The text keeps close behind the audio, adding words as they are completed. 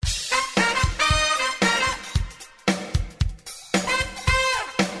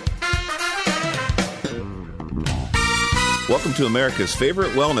Welcome to America's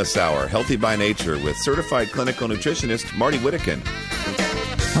favorite wellness hour, Healthy by Nature, with certified clinical nutritionist Marty Whittakin.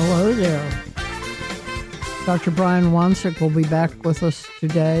 Hello there. Dr. Brian Wansink will be back with us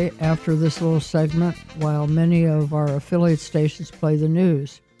today after this little segment while many of our affiliate stations play the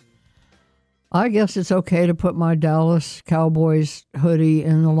news. I guess it's okay to put my Dallas Cowboys hoodie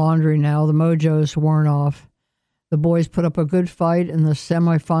in the laundry now. The mojo's worn off. The boys put up a good fight in the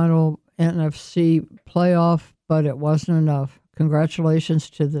semifinal NFC playoff, but it wasn't enough. Congratulations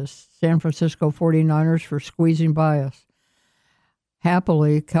to the San Francisco 49ers for squeezing by us.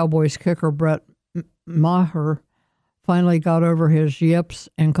 Happily, Cowboys kicker Brett Maher finally got over his yips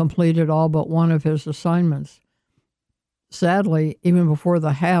and completed all but one of his assignments. Sadly, even before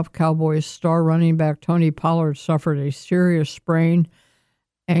the half, Cowboys star running back Tony Pollard suffered a serious sprain,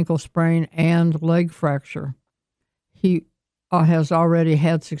 ankle sprain, and leg fracture. He has already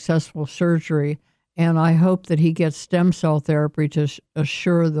had successful surgery, and I hope that he gets stem cell therapy to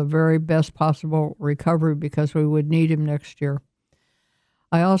assure the very best possible recovery because we would need him next year.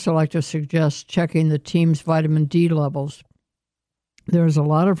 I also like to suggest checking the team's vitamin D levels. There's a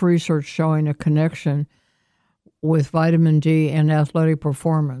lot of research showing a connection with vitamin D and athletic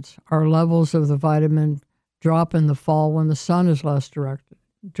performance. Our levels of the vitamin drop in the fall when the sun is less direct.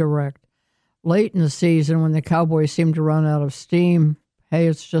 Late in the season, when the Cowboys seem to run out of steam, hey,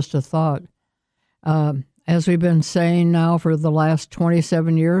 it's just a thought. As we've been saying now for the last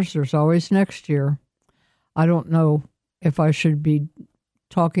 27 years, there's always next year. I don't know if I should be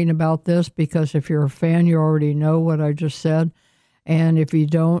talking about this because if you're a fan, you already know what I just said. And if you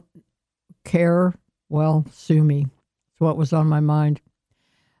don't care, well, sue me. It's what was on my mind.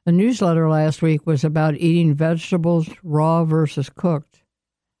 The newsletter last week was about eating vegetables raw versus cooked.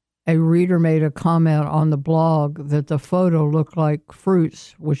 A reader made a comment on the blog that the photo looked like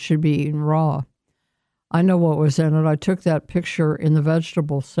fruits, which should be eaten raw. I know what was in it. I took that picture in the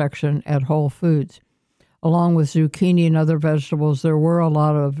vegetable section at Whole Foods. Along with zucchini and other vegetables, there were a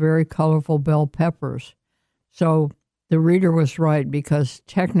lot of very colorful bell peppers. So the reader was right because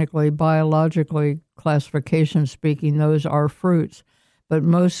technically, biologically, classification speaking, those are fruits. But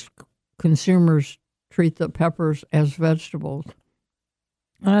most consumers treat the peppers as vegetables.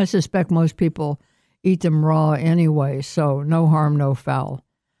 And I suspect most people eat them raw anyway, so no harm, no foul.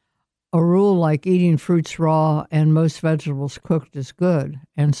 A rule like eating fruits raw and most vegetables cooked is good,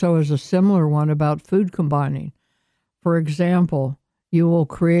 and so is a similar one about food combining. For example, you will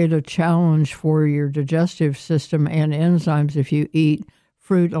create a challenge for your digestive system and enzymes if you eat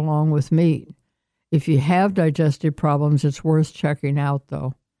fruit along with meat. If you have digestive problems, it's worth checking out,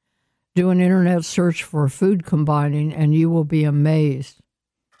 though. Do an internet search for food combining, and you will be amazed.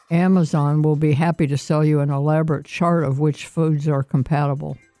 Amazon will be happy to sell you an elaborate chart of which foods are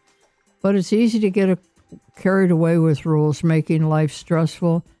compatible. But it's easy to get carried away with rules, making life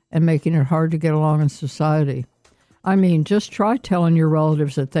stressful and making it hard to get along in society. I mean, just try telling your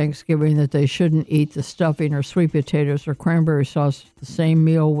relatives at Thanksgiving that they shouldn't eat the stuffing or sweet potatoes or cranberry sauce at the same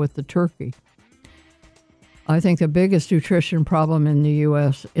meal with the turkey. I think the biggest nutrition problem in the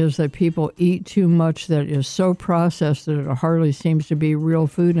U.S. is that people eat too much that is so processed that it hardly seems to be real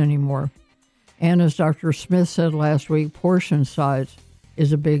food anymore. And as Dr. Smith said last week, portion size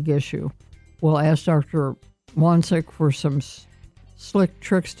is a big issue. We'll ask Dr. Wansink for some slick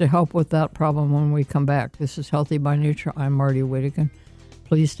tricks to help with that problem when we come back. This is Healthy by Nature. I'm Marty Whittakin.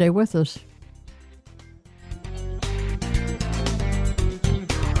 Please stay with us.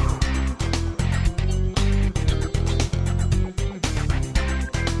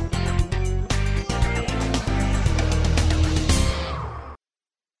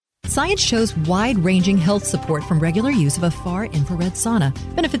 Science shows wide-ranging health support from regular use of a far-infrared sauna.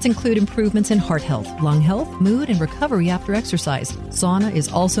 Benefits include improvements in heart health, lung health, mood, and recovery after exercise. Sauna is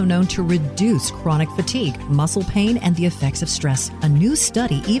also known to reduce chronic fatigue, muscle pain, and the effects of stress. A new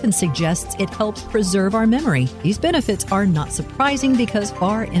study even suggests it helps preserve our memory. These benefits are not surprising because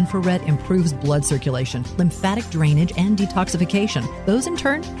far-infrared improves blood circulation, lymphatic drainage, and detoxification. Those in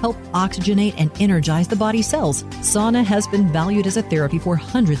turn help oxygenate and energize the body cells. Sauna has been valued as a therapy for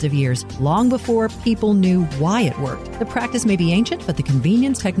hundreds of years, long before people knew why it worked. The practice may be ancient, but the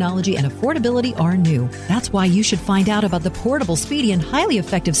convenience, technology, and affordability are new. That's why you should find out about the portable, speedy, and highly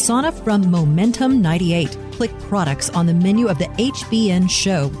effective sauna from Momentum 98. Click products on the menu of the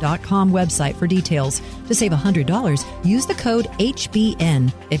hbnshow.com website for details. To save $100, use the code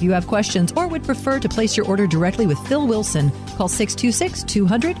HBN. If you have questions or would prefer to place your order directly with Phil Wilson, call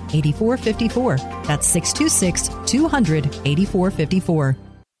 626-200-8454. That's 626-200-8454.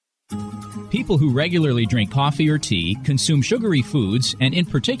 People who regularly drink coffee or tea, consume sugary foods, and in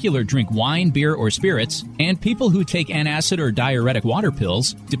particular drink wine, beer, or spirits, and people who take antacid or diuretic water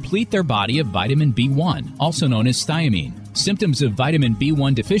pills deplete their body of vitamin B1, also known as thiamine. Symptoms of vitamin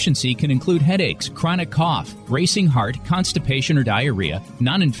B1 deficiency can include headaches, chronic cough, racing heart, constipation or diarrhea,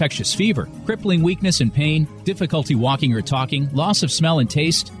 non-infectious fever, crippling weakness and pain, difficulty walking or talking, loss of smell and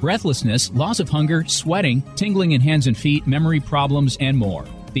taste, breathlessness, loss of hunger, sweating, tingling in hands and feet, memory problems, and more.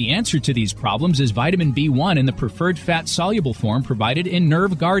 The answer to these problems is vitamin B1 in the preferred fat-soluble form provided in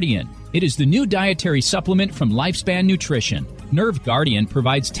Nerve Guardian. It is the new dietary supplement from Lifespan Nutrition. Nerve Guardian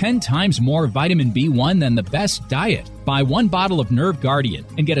provides 10 times more vitamin B1 than the best diet. Buy one bottle of Nerve Guardian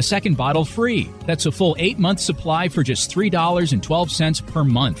and get a second bottle free. That's a full 8-month supply for just $3.12 per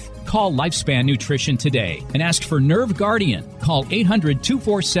month. Call Lifespan Nutrition today and ask for Nerve Guardian. Call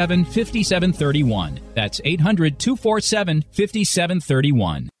 800-247-5731. That's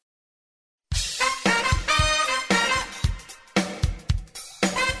 800-247-5731.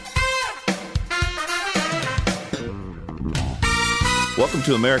 Welcome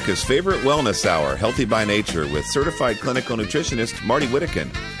to America's favorite wellness hour, Healthy by Nature, with certified clinical nutritionist Marty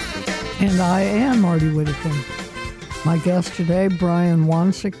Whittakin. And I am Marty Whittakin. My guest today, Brian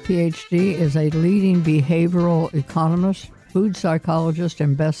Wansink, PhD, is a leading behavioral economist, food psychologist,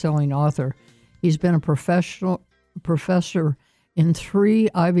 and best-selling author. He's been a professor in 3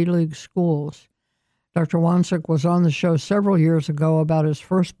 Ivy League schools. Dr. Wansink was on the show several years ago about his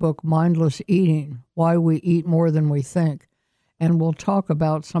first book, Mindless Eating, Why We Eat More Than We Think. And we'll talk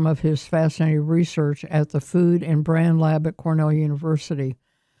about some of his fascinating research at the Food and Brand Lab at Cornell University.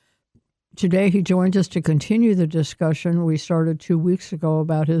 Today, he joins us to continue the discussion we started 2 weeks ago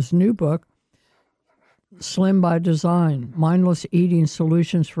about his new book, Slim by Design, Mindless Eating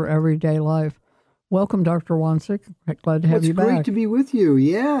Solutions for Everyday Life. Welcome, Dr. Wansink. Glad to have you back. It's great to be with you.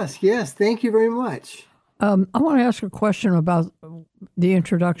 Yes. Thank you very much. I want to ask a question about the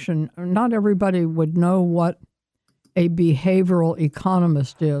introduction. Not everybody would know what a behavioral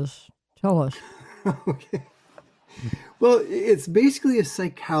economist is. Tell us. Okay. Well, it's basically a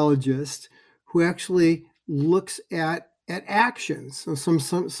psychologist who actually looks at actions. So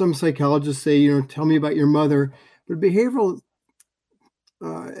some psychologists say, tell me about your mother. But a behavioral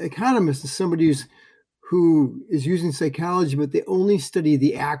economist is somebody who is using psychology, but they only study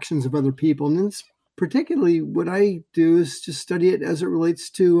the actions of other people. And it's particularly what I do is just study it as it relates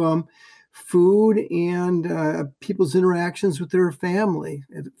to food and people's interactions with their family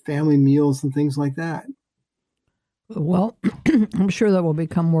meals and things like that. Well, I'm sure that will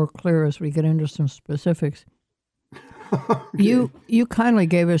become more clear as we get into some specifics. Okay. You kindly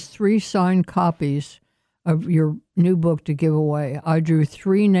gave us 3 signed copies of your new book to give away. I drew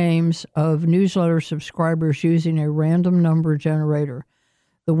 3 names of newsletter subscribers using a random number generator.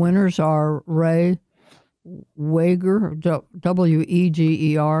 The winners are Ray Weger,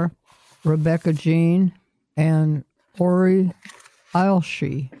 Weger, Rebecca Jean, and Ori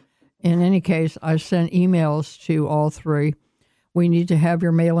Ailshi. In any case, I sent emails to all 3. We need to have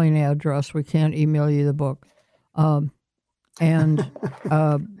your mailing address. We can't email you the book. The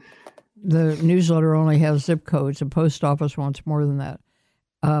newsletter only has zip codes. The post office wants more than that.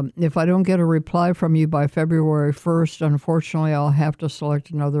 If I don't get a reply from you by February 1st, unfortunately, I'll have to select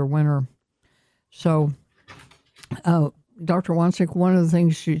another winner. So, Dr. Wansink, one of the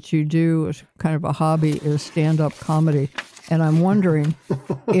things that you do as kind of a hobby is stand-up comedy. And I'm wondering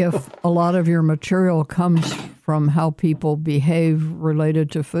if a lot of your material comes from how people behave related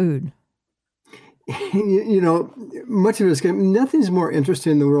to food. Much of it is nothing's more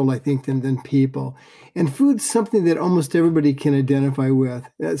interesting in the world, I think, than people. And food's something that almost everybody can identify with.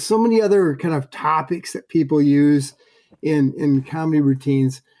 So many other kind of topics that people use in comedy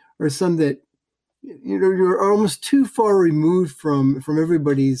routines are some that, you're almost too far removed from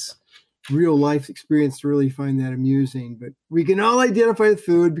everybody's real life experience to really find that amusing. But we can all identify with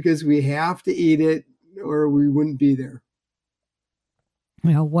food because we have to eat it or we wouldn't be there.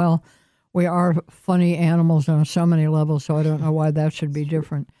 Yeah, well, we are funny animals on so many levels, so I don't know why that should be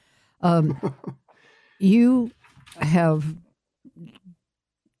different. You have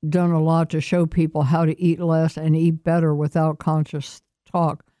done a lot to show people how to eat less and eat better without conscious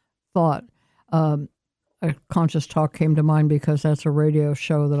thought. Conscious Talk came to mind because that's a radio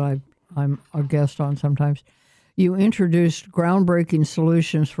show that I'm a guest on sometimes. You introduced groundbreaking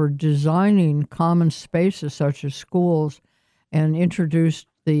solutions for designing common spaces such as schools and introduced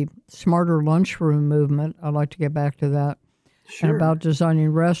the smarter lunchroom movement. I'd like to get back to that. Sure. And about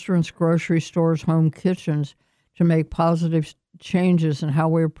designing restaurants, grocery stores, home kitchens to make positive changes in how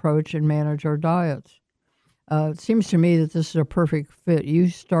we approach and manage our diets. It seems to me that this is a perfect fit. You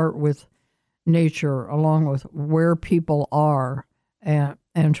start with nature along with where people are and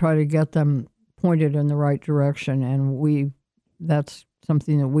try to get them pointed in the right direction. And that's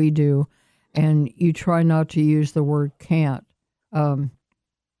something that we do. And you try not to use the word can't. How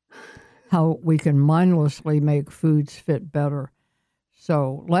we can mindlessly make foods fit better.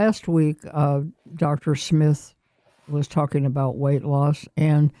 So last week, Dr. Smith was talking about weight loss,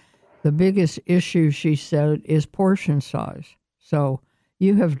 and the biggest issue, she said, is portion size. So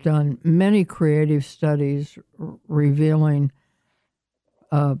you have done many creative studies revealing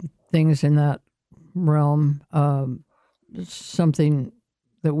things in that realm, something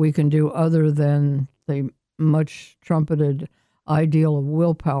that we can do other than the much trumpeted ideal of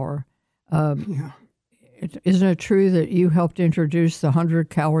willpower. Isn't it true that you helped introduce the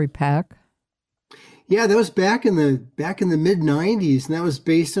 100-calorie pack? Yeah, that was back in the mid 90s, and that was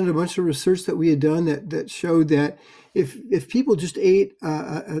based on a bunch of research that we had done that showed that if people just ate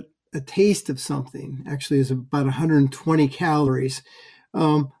a taste of something, actually is about 120 calories,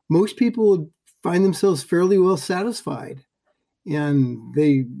 most people would find themselves fairly well satisfied. And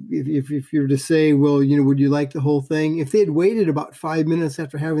if you were to say, well, would you like the whole thing? If they had waited about 5 minutes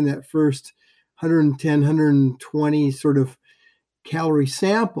after having that first 110, 120 sort of calorie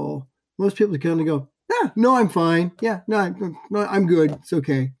sample, most people kind of go, no, I'm fine. Yeah, no, I'm good. It's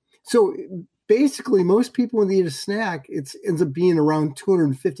okay. So basically, most people when they eat a snack, it ends up being around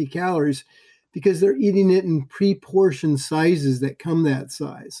 250 calories because they're eating it in pre-portioned sizes that come that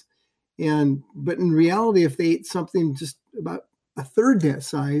size. But in reality, if they ate something just about a third that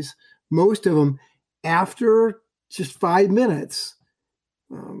size, most of them, after just 5 minutes,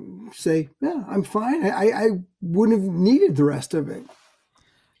 say, yeah, I'm fine. I wouldn't have needed the rest of it.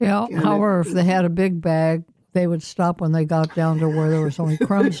 Yeah. However, if they had a big bag, they would stop when they got down to where there was only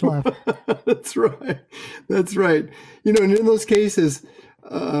crumbs left. That's right. And in those cases,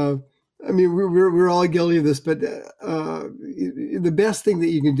 we're all guilty of this, but the best thing that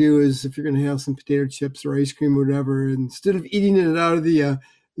you can do is if you're going to have some potato chips or ice cream or whatever, instead of eating it out of the,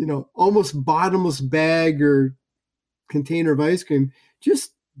 almost bottomless bag or container of ice cream,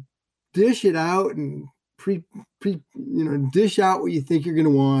 just dish it out and dish out what you think you're going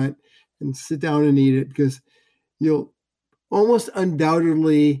to want and sit down and eat it, because you'll almost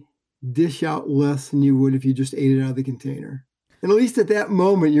undoubtedly dish out less than you would if you just ate it out of the container. And at least at that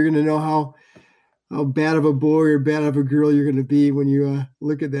moment, you're going to know how bad of a boy or bad of a girl you're going to be when you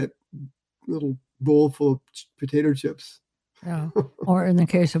look at that little bowl full of potato chips. Yeah. Or in the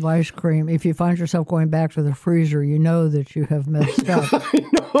case of ice cream, if you find yourself going back to the freezer, you know that you have messed up. I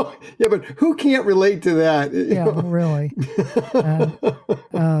know. Yeah, but who can't relate to that? Really.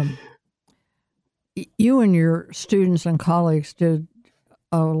 You and your students and colleagues did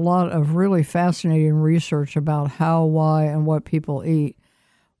a lot of really fascinating research about how, why, and what people eat.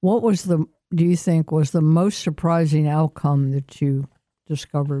 What do you think was the most surprising outcome that you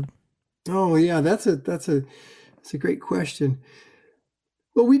discovered? Oh yeah, that's a great question.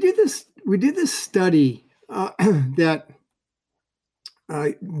 Well, we did this study that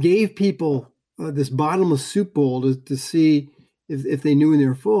gave people this bottomless soup bowl to see if they knew when they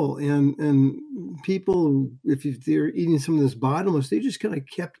were full, and people, if they're eating some of this bottomless, they just kind of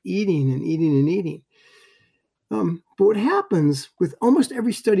kept eating and eating and eating. But what happens with almost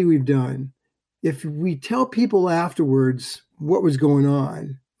every study we've done, if we tell people afterwards what was going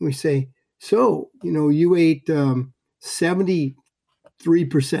on, we say, so, you ate 73%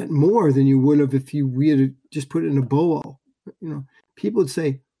 more than you would have if we had just put it in a bowl. People would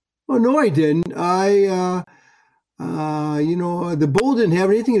say, oh, no, I didn't. The bowl didn't have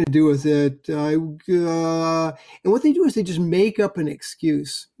anything to do with it. And what they do is they just make up an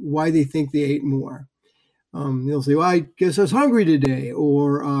excuse why they think they ate more. They'll say, well, I guess I was hungry today,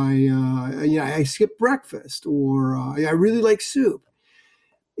 or I skipped breakfast, or I really like soup.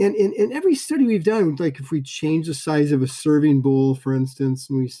 And in every study we've done, like if we change the size of a serving bowl, for instance,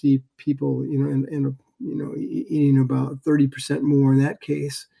 and we see people, eating about 30% more in that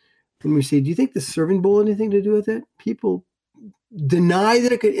case, when we say, do you think the serving bowl had anything to do with it? People deny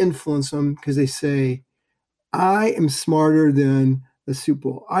that it could influence them because they say, I am smarter than a soup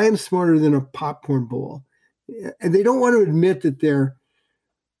bowl. I am smarter than a popcorn bowl. And they don't want to admit that they're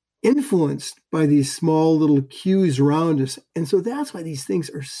influenced by these small little cues around us. And so that's why these things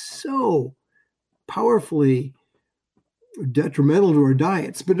are so powerfully detrimental to our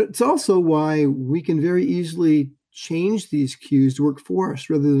diets. But it's also why we can very easily change these cues to work for us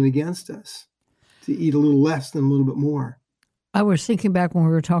rather than against us, to eat a little less than a little bit more. I was thinking back when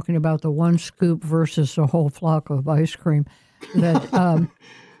we were talking about the one scoop versus a whole flock of ice cream, that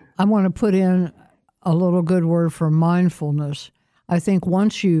I want to put in a little good word for mindfulness. I think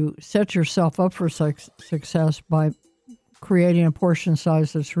once you set yourself up for success by creating a portion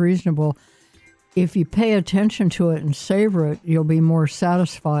size that's reasonable, if you pay attention to it and savor it, you'll be more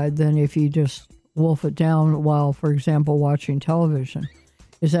satisfied than if you just wolf it down while, for example, watching television.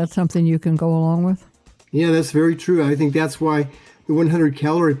 Is that something you can go along with? Yeah, that's very true. I think that's why the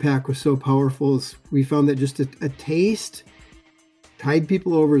 100-calorie pack was so powerful. Is we found that just a taste tied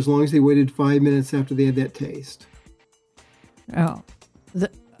people over as long as they waited 5 minutes after they had that taste. Yeah.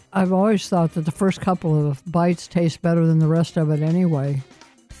 I've always thought that the first couple of bites taste better than the rest of it anyway.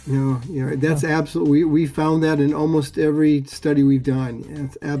 No, that's absolutely. We found that in almost every study we've done.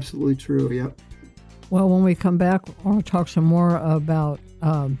 That's absolutely true. Yep. Well, when we come back, I want to talk some more about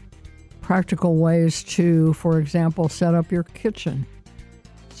practical ways to, for example, set up your kitchen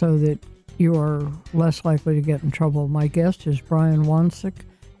so that you are less likely to get in trouble. My guest is Brian Wansink,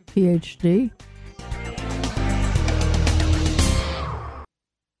 PhD.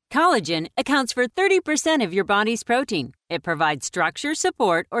 Collagen accounts for 30% of your body's protein. It provides structure,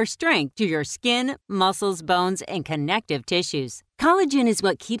 support, or strength to your skin, muscles, bones, and connective tissues. Collagen is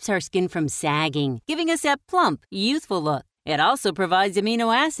what keeps our skin from sagging, giving us that plump, youthful look. It also provides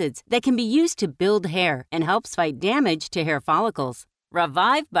amino acids that can be used to build hair and helps fight damage to hair follicles.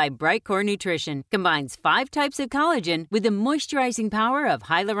 Revive by Brightcore Nutrition combines 5 types of collagen with the moisturizing power of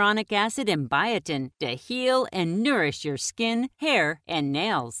hyaluronic acid and biotin to heal and nourish your skin, hair, and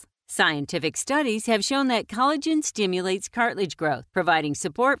nails. Scientific studies have shown that collagen stimulates cartilage growth, providing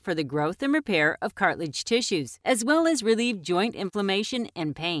support for the growth and repair of cartilage tissues, as well as relieve joint inflammation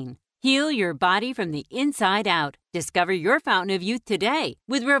and pain. Heal your body from the inside out. Discover your fountain of youth today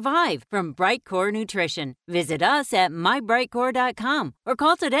with Revive from Brightcore Nutrition. Visit us at mybrightcore.com or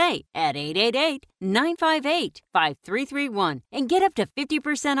call today at 888-958-5331 and get up to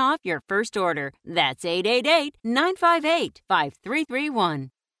 50% off your first order. That's 888-958-5331.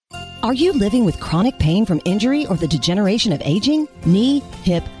 Are you living with chronic pain from injury or the degeneration of aging? Knee,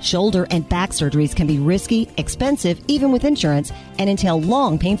 hip, shoulder, and back surgeries can be risky, expensive, even with insurance, and entail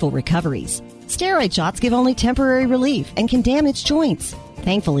long, painful recoveries. Steroid shots give only temporary relief and can damage joints.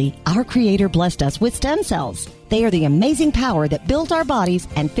 Thankfully, our Creator blessed us with stem cells. They are the amazing power that built our bodies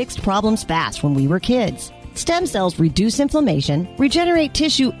and fixed problems fast when we were kids. Stem cells reduce inflammation, regenerate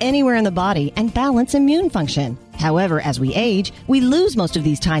tissue anywhere in the body, and balance immune function. However, as we age, we lose most of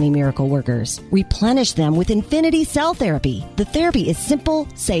these tiny miracle workers. Replenish them with Infinity Cell Therapy. The therapy is simple,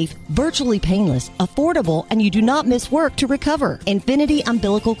 safe, virtually painless, affordable, and you do not miss work to recover. Infinity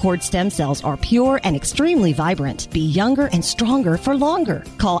umbilical cord stem cells are pure and extremely vibrant. Be younger and stronger for longer.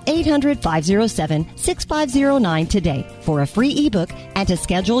 Call 800-507-6509 today for a free ebook and to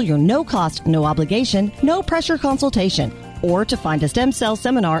schedule your no-cost, no-obligation, no-pressure consultation or to find a stem cell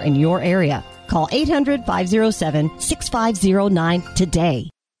seminar in your area. Call 800-507-6509 today.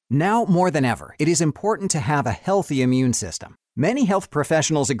 Now more than ever, it is important to have a healthy immune system. Many health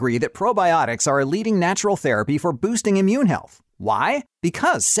professionals agree that probiotics are a leading natural therapy for boosting immune health. Why?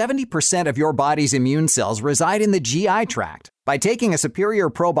 Because 70% of your body's immune cells reside in the GI tract. By taking a superior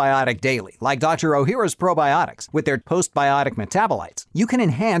probiotic daily, like Dr. Ohhira's probiotics, with their postbiotic metabolites, you can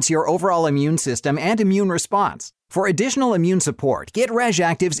enhance your overall immune system and immune response. For additional immune support, get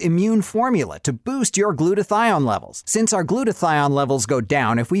RegActive's Immune Formula to boost your glutathione levels, since our glutathione levels go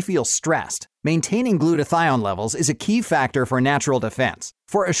down if we feel stressed. Maintaining glutathione levels is a key factor for natural defense.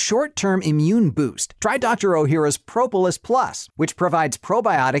 For a short-term immune boost, try Dr. Ohhira's Propolis Plus, which provides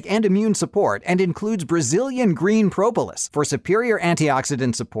probiotic and immune support and includes Brazilian green propolis for superior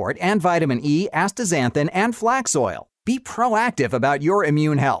antioxidant support and vitamin E, astaxanthin, and flax oil. Be proactive about your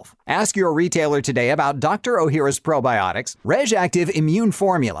immune health. Ask your retailer today about Dr. Ohhira's probiotics, RegActive Immune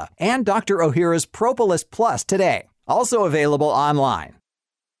Formula, and Dr. Ohhira's Propolis Plus today. Also available online.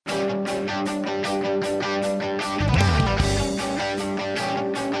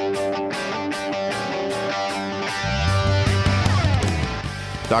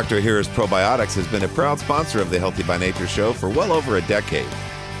 Dr. Ohhira's Probiotics has been a proud sponsor of the Healthy by Nature show for well over a decade.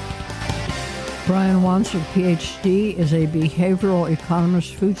 Brian Wansink, PhD, is a behavioral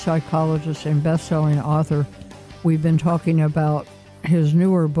economist, food psychologist, and best-selling author. We've been talking about his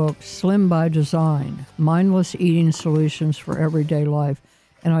newer book, Slim by Design, Mindless Eating Solutions for Everyday Life.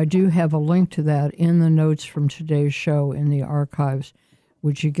 And I do have a link to that in the notes from today's show in the archives,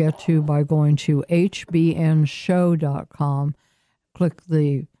 which you get to by going to hbnshow.com. Click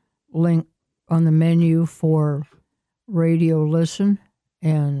the link on the menu for radio listen,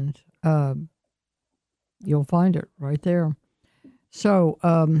 and you'll find it right there. So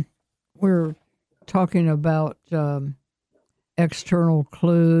we're talking about external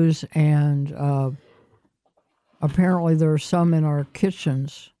clues and apparently there are some in our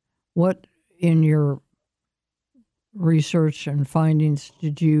kitchens. What in your research and findings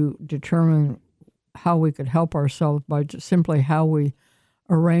did you determine how we could help ourselves by just simply how we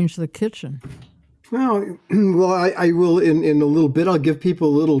arrange the kitchen? Well, I will in a little bit. I'll give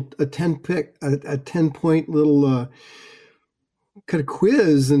people a 10-point little kind of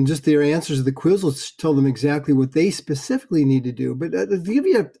quiz, and just their answers to the quiz will tell them exactly what they specifically need to do. But to give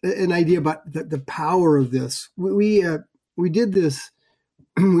you an idea about the power of this, we did this.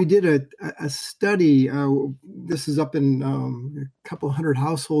 We did a study. This is up in a couple hundred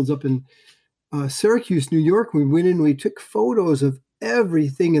households up in Syracuse, New York. We went in. We took photos of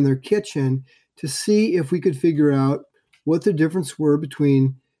everything in their kitchen to see if we could figure out what the difference were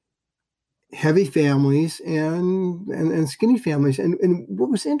between heavy families and skinny families. And what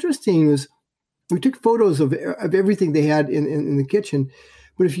was interesting was we took photos of everything they had in the kitchen.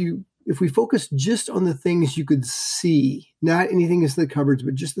 But if we focus just on the things you could see, not anything in the cupboards,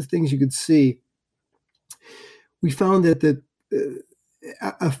 but just the things you could see, we found that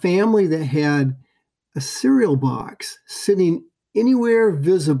a family that had a cereal box sitting anywhere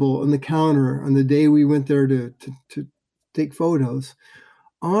visible on the counter on the day we went there to take photos,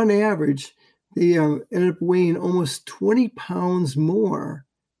 on average, they ended up weighing almost 20 pounds more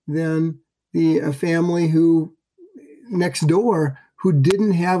than a family who next door who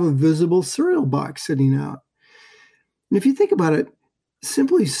didn't have a visible cereal box sitting out. And if you think about it,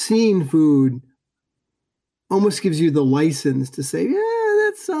 simply seeing food almost gives you the license to say, yeah,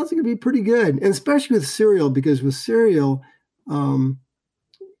 that sounds like it'd be pretty good. And especially with cereal, because with cereal,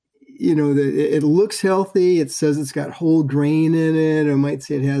 it looks healthy. It says it's got whole grain in it. I might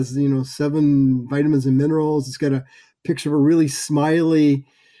say it has, 7 vitamins and minerals. It's got a picture of a really smiley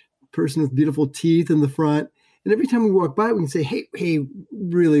person with beautiful teeth in the front. And every time we walk by, we can say, hey,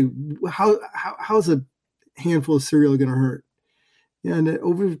 really, how's a handful of cereal going to hurt? And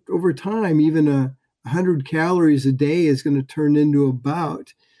over time, even 100 calories a day is going to turn into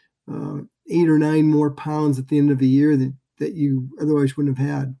about 8 or 9 more pounds at the end of the year that you otherwise wouldn't have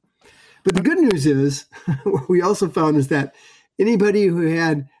had. But the good news is, what we also found is that anybody who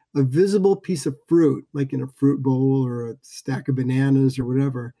had a visible piece of fruit, like in a fruit bowl or a stack of bananas or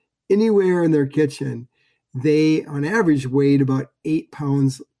whatever, anywhere in their kitchen, they, on average, weighed about 8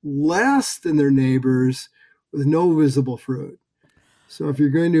 pounds less than their neighbors with no visible fruit. So if you're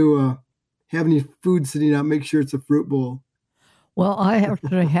going to have any food sitting out, make sure it's a fruit bowl. Well, I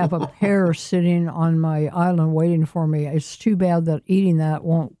actually have a pear sitting on my island waiting for me. It's too bad that eating that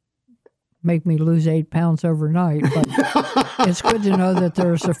won't make me lose 8 pounds overnight, but it's good to know that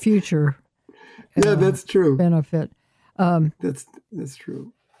there's a future. Yeah, that's true. Benefit. That's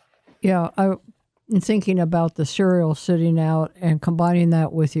true. Yeah, I'm thinking about the cereal sitting out and combining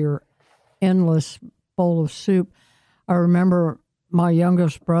that with your endless bowl of soup. I remember my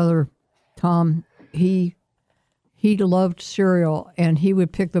youngest brother, Tom, he loved cereal, and he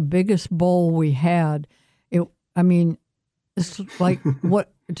would pick the biggest bowl we had. It's like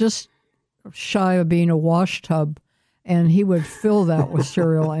just shy of being a wash tub, and he would fill that with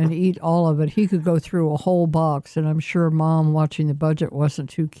cereal and eat all of it. He could go through a whole box, and I'm sure Mom, watching the budget, wasn't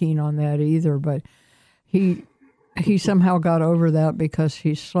too keen on that either, but he somehow got over that because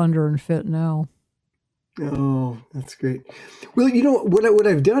he's slender and fit now. Oh, that's great. Well, what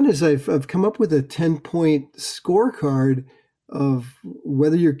I've done is I've come up with a 10-point scorecard of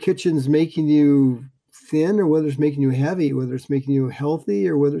whether your kitchen's making you thin or whether it's making you heavy, whether it's making you healthy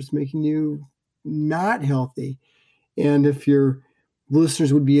or whether it's making you not healthy. And if your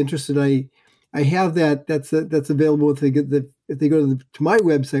listeners would be interested, I have that. That's available if they go to my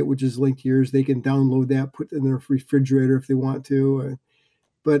website, which is linked to yours. They can download that, put it in their refrigerator if they want to.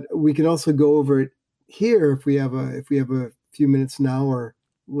 But we can also go over it here if we have a few minutes now or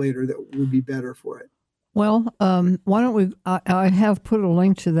later that would be better for it. Well, why don't we? I have put a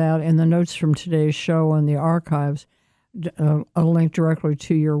link to that in the notes from today's show in the archives. A link directly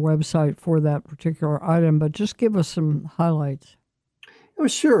to your website for that particular item, but just give us some highlights. Oh,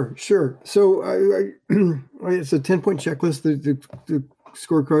 sure. So it's a 10-point checklist. The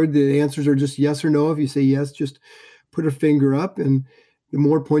scorecard, the answers are just yes or no. If you say yes, just put a finger up, and the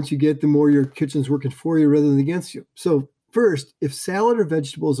more points you get, the more your kitchen's working for you rather than against you. So first, if salad or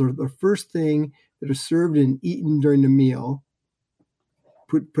vegetables are the first thing that are served and eaten during the meal,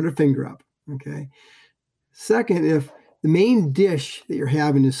 put a finger up, okay? Second, if the main dish that you're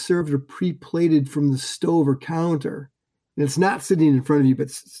having is served or pre-plated from the stove or counter, and it's not sitting in front of you, but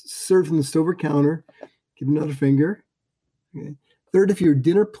served from the stove or counter, give another finger. Okay. Third, if your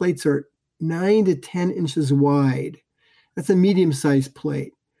dinner plates are 9 to 10 inches wide, that's a medium-sized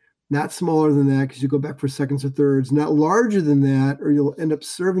plate. not smaller than that because you go back for seconds or thirds, not larger than that, or you'll end up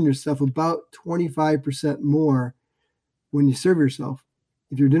serving yourself about 25% more when you serve yourself.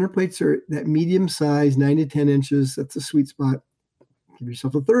 If your dinner plates are that medium size, 9 to 10 inches, that's a sweet spot. Give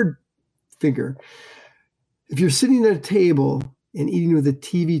yourself a third finger. If you're sitting at a table and eating with the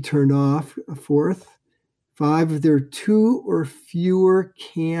TV turned off, a fourth. 5, if there are 2 or fewer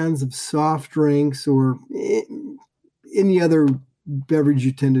cans of soft drinks or any other beverage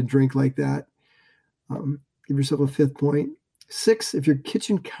you tend to drink like that, give yourself a 5th point. 6, if your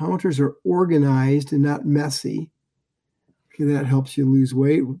kitchen counters are organized and not messy, okay, that helps you lose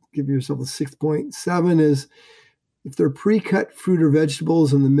weight. Give yourself a 6th point. 7 is if there are pre-cut fruit or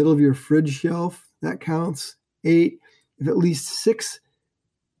vegetables in the middle of your fridge shelf, that counts. 8, if at least 6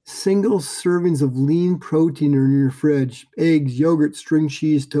 single servings of lean protein are in your fridge, eggs, yogurt, string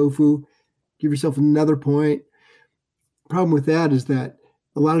cheese, tofu, give yourself another point. Problem with that is that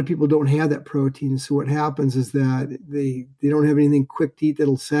a lot of people don't have that protein. So what happens is that they don't have anything quick to eat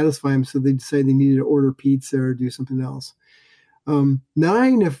that'll satisfy them. So they decide they need to order pizza or do something else. 9,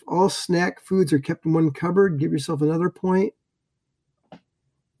 if all snack foods are kept in one cupboard, give yourself another point.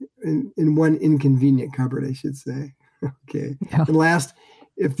 In one inconvenient cupboard, I should say. Okay. Yeah. And last,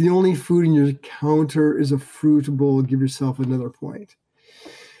 if the only food in your counter is a fruit bowl, give yourself another point.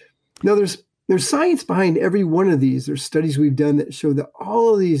 Now, there's science behind every one of these. There's studies we've done that show that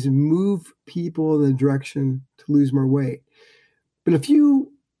all of these move people in the direction to lose more weight. But if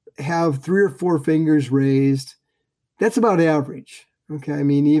you have 3 or 4 fingers raised, that's about average. Okay. I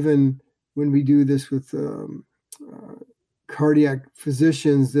mean, even when we do this with cardiac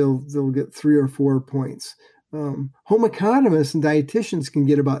physicians, they'll get 3 or 4 points. Home economists and dietitians can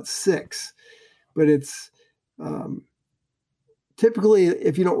get about 6, but it's typically,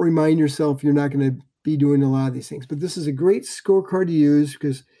 if you don't remind yourself, you're not going to be doing a lot of these things. But this is a great scorecard to use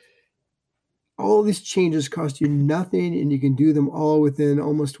because all of these changes cost you nothing, and you can do them all within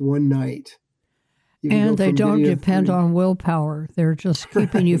almost one night. And they don't depend on willpower. They're just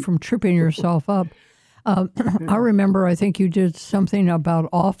keeping you from tripping yourself up. I remember, I think you did something about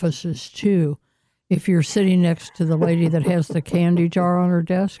offices too. If you're sitting next to the lady that has the candy jar on her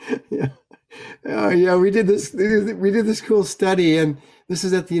desk. Yeah. Oh, yeah. We did this cool study, and this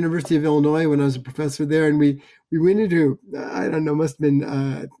is at the University of Illinois when I was a professor there. And we went into, I don't know, must have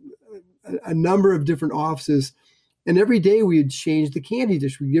been a number of different offices. And every day we would change the candy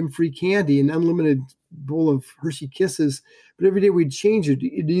dish. We'd give them free candy, an unlimited bowl of Hershey Kisses. But every day we'd change it.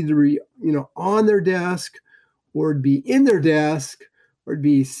 It'd either be, on their desk, or it'd be in their desk, or it'd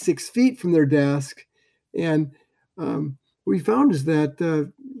be 6 feet from their desk. And what we found is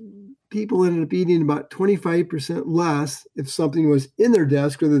that people ended up eating about 25% less if something was in their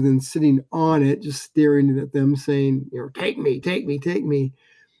desk rather than sitting on it, just staring at them saying, take me, take me, take me.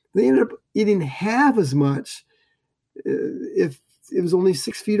 They ended up eating half as much if it was only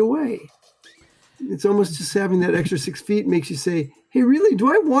 6 feet away. It's almost just having that extra 6 feet makes you say, hey, really,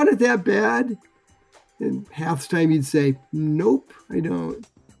 do I want it that bad? And half the time you'd say, nope, I don't.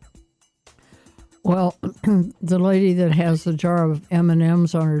 Well, the lady that has the jar of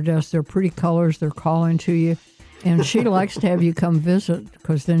M&Ms on her desk, they're pretty colors, they're calling to you. And she likes to have you come visit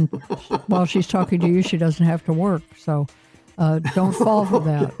because then while she's talking to you, she doesn't have to work. So don't fall for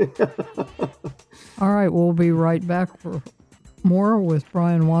that. All right, we'll be right back for more with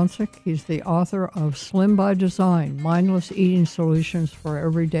Brian Wansink. He's the author of Slim by Design, Mindless Eating Solutions for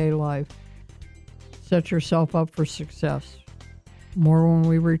Everyday Life. Set yourself up for success. More when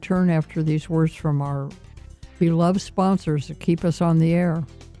we return after these words from our beloved sponsors that keep us on the air.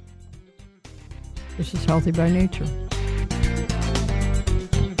 This is Healthy by Nature.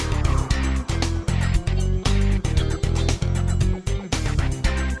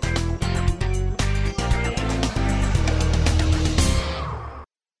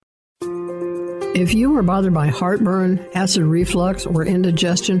 If you are bothered by heartburn, acid reflux, or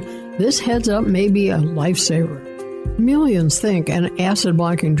indigestion, this heads up may be a lifesaver. Millions think an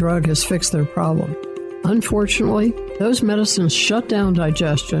acid-blocking drug has fixed their problem. Unfortunately, those medicines shut down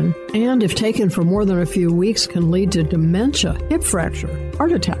digestion and, if taken for more than a few weeks, can lead to dementia, hip fracture,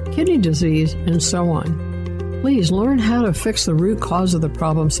 heart attack, kidney disease, and so on. Please learn how to fix the root cause of the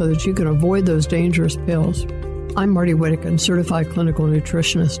problem so that you can avoid those dangerous pills. I'm Marty Whittakin, certified clinical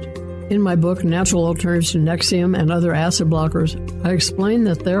nutritionist. In my book, Natural Alternatives to Nexium and Other Acid Blockers, I explain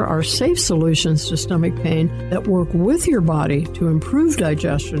that there are safe solutions to stomach pain that work with your body to improve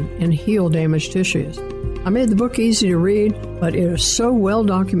digestion and heal damaged tissues. I made the book easy to read, but it is so well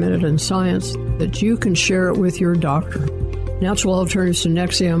documented in science that you can share it with your doctor. Natural Alternatives to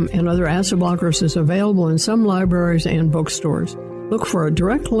Nexium and Other Acid Blockers is available in some libraries and bookstores. Look for a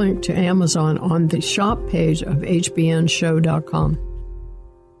direct link to Amazon on the shop page of hbnshow.com.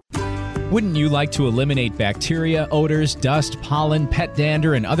 Wouldn't you like to eliminate bacteria, odors, dust, pollen, pet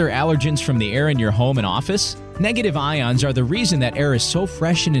dander, and other allergens from the air in your home and office? Negative ions are the reason that air is so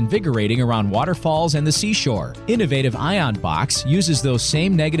fresh and invigorating around waterfalls and the seashore. Innovative Ion Box uses those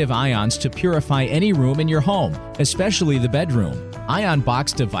same negative ions to purify any room in your home, especially the bedroom. Ion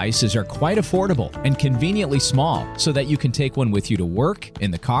Box devices are quite affordable and conveniently small so that you can take one with you to work, in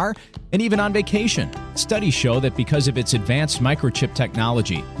the car, and even on vacation. Studies show that because of its advanced microchip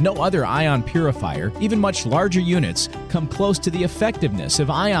technology, no other ion purifier, even much larger units, come close to the effectiveness of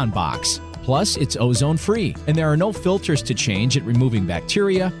Ion Box. Plus, it's ozone-free, and there are no filters to change at removing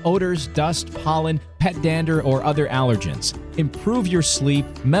bacteria, odors, dust, pollen, pet dander, or other allergens. Improve your sleep,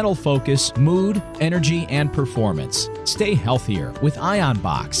 mental focus, mood, energy, and performance. Stay healthier with Ion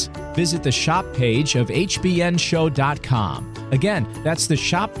Box. Visit the shop page of hbnshow.com. Again, that's the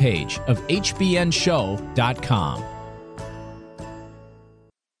shop page of hbnshow.com.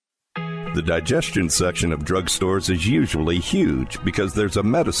 The digestion section of drugstores is usually huge because there's a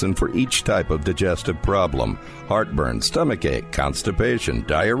medicine for each type of digestive problem: heartburn, stomachache, constipation,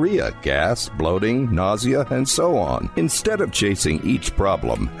 diarrhea, gas, bloating, nausea, and so on. Instead of chasing each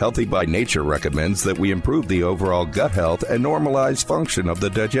problem, Healthy by Nature recommends that we improve the overall gut health and normalize function of the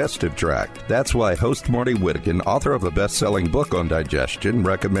digestive tract. That's why host Marty Whittekin, author of a best-selling book on digestion,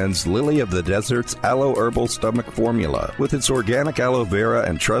 recommends Lily of the Desert's Aloe Herbal Stomach Formula. With its organic aloe vera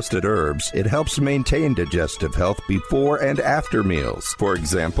and trusted herbs, it helps maintain digestive health before and after meals. For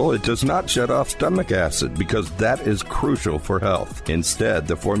example, it does not shut off stomach acid because that is crucial for health. Instead,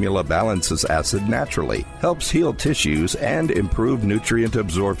 the formula balances acid naturally, helps heal tissues, and improve nutrient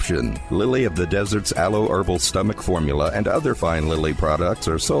absorption. Lily of the Desert's Aloe Herbal Stomach Formula and other fine Lily products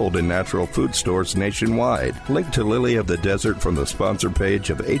are sold in natural food stores nationwide. Link to Lily of the Desert from the sponsor page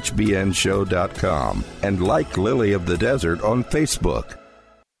of hbnshow.com and like Lily of the Desert on Facebook.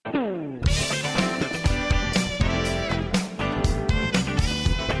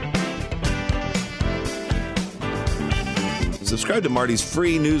 Subscribe to Marty's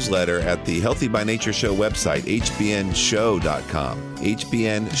free newsletter at the Healthy by Nature Show website, hbnshow.com.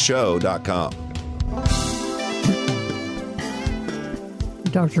 hbnshow.com.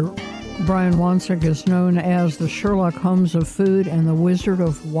 Dr. Brian Wansink is known as the Sherlock Holmes of food and the Wizard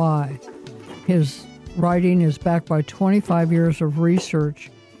of Why. His writing is backed by 25 years of research.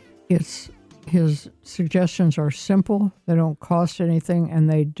 His suggestions are simple, they don't cost anything, and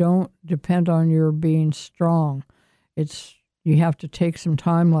they don't depend on your being strong. You have to take some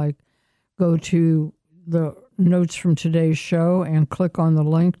time, like go to the notes from today's show and click on the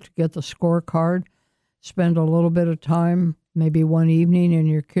link to get the scorecard. Spend a little bit of time, maybe one evening in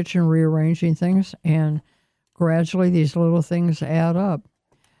your kitchen rearranging things, and gradually these little things add up.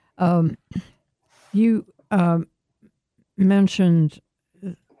 You mentioned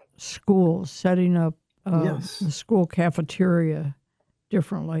schools, setting up the school cafeteria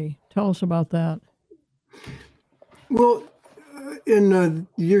differently. Tell us about that. Well, in the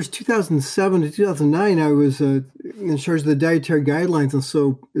years 2007 to 2009, I was in charge of the dietary guidelines. And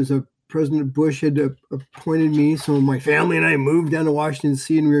so as President Bush had appointed me, so my family and I moved down to Washington,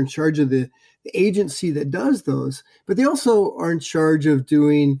 D.C., and we were in charge of the agency that does those. But they also are in charge of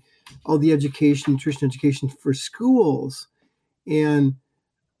doing all the nutrition education for schools. And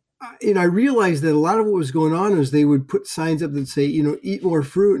I realized that a lot of what was going on is they would put signs up that say, eat more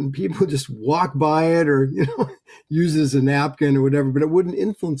fruit, and people just walk by it or, use it as a napkin or whatever, but it wouldn't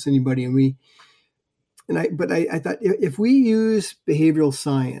influence anybody. I thought if we use behavioral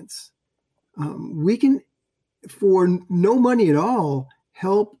science, we can, for no money at all,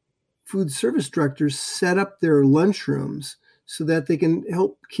 help food service directors set up their lunchrooms so that they can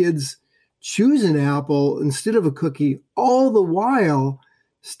help kids choose an apple instead of a cookie, all the while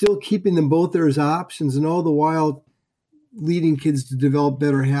still keeping them both there as options, and all the while leading kids to develop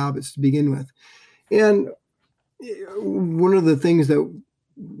better habits to begin with. And one of the things that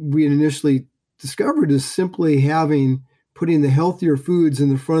we had initially discovered is simply putting the healthier foods in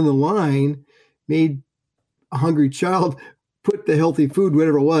the front of the line made a hungry child put the healthy food,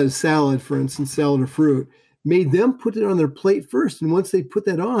 whatever it was, salad, for instance, salad or fruit, made them put it on their plate first. And once they put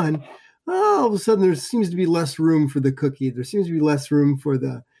that on, all of a sudden there seems to be less room for the cookie. There seems to be less room for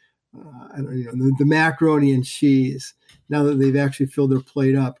the macaroni and cheese now that they've actually filled their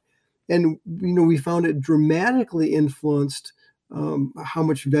plate up. And, we found it dramatically influenced how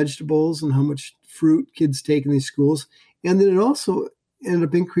much vegetables and how much fruit kids take in these schools. And then it also ended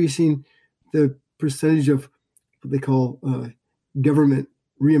up increasing the percentage of what they call government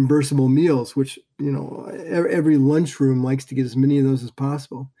reimbursable meals, which, every lunchroom likes to get as many of those as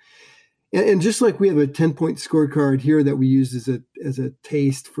possible. And just like we have a 10-point scorecard here that we used as a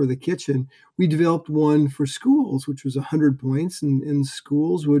taste for the kitchen, we developed one for schools, which was 100 points, and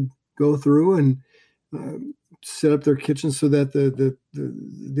schools would go through and set up their kitchens so that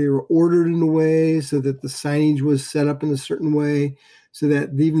they were ordered in a way, so that the signage was set up in a certain way, so that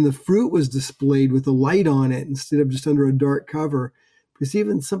even the fruit was displayed with a light on it instead of just under a dark cover. Because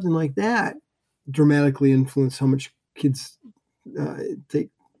even something like that dramatically influenced how much kids take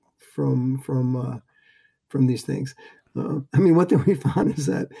from these things. One thing we found is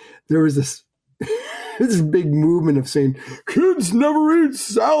that there was this big movement of saying, kids never eat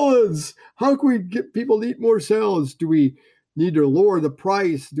salads. How can we get people to eat more salads? Do we need to lower the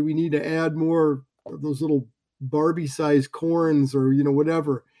price? Do we need to add more of those little Barbie-sized corns or,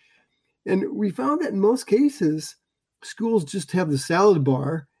 whatever? And we found that in most cases, schools just have the salad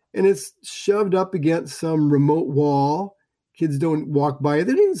bar and it's shoved up against some remote wall. Kids don't walk by it.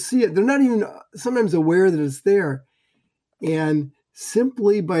 They don't even see it. They're not even sometimes aware that it's there. And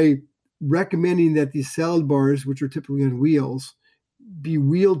simply by recommending that these salad bars, which are typically on wheels, be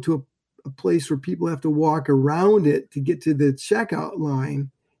wheeled to a place where people have to walk around it to get to the checkout line,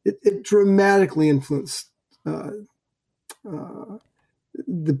 it dramatically influenced the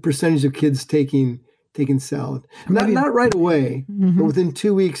percentage of kids taking salad. Not right away, but within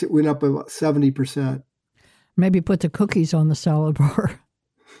 2 weeks, it went up about 70%. Maybe put the cookies on the salad bar.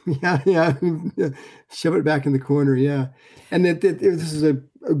 Yeah. Shove it back in the corner, yeah. And this is a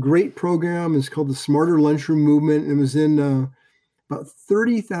great program. It's called the Smarter Lunchroom Movement. And it was in about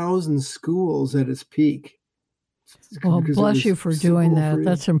 30,000 schools at its peak. Well, bless you for doing that. Free.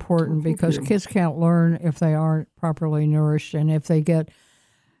 That's important because kids can't learn if they aren't properly nourished. And if they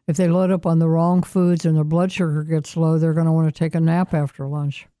load up on the wrong foods and their blood sugar gets low, they're going to want to take a nap after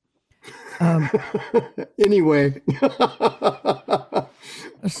lunch. Anyway.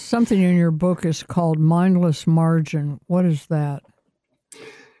 Something in your book is called mindless margin. What is that?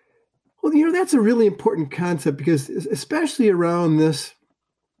 Well, that's a really important concept because especially around this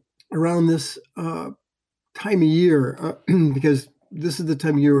time of year, because this is the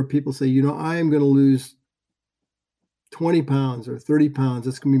time of year where people say, I am going to lose 20 pounds or 30 pounds.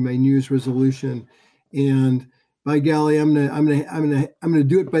 That's going to be my New Year's resolution. And by golly, I'm gonna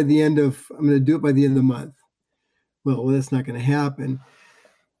do it by the end of the month. Well, that's not going to happen.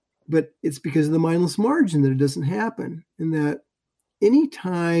 But it's because of the mindless margin that it doesn't happen. And that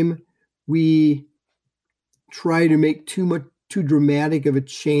anytime we try to make too dramatic of a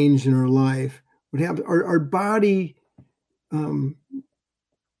change in our life, what happens? Our body doesn't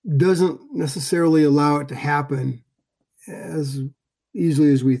necessarily allow it to happen as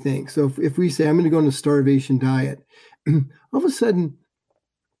easily as we think. So if we say, I'm going to go on a starvation diet, all of a sudden,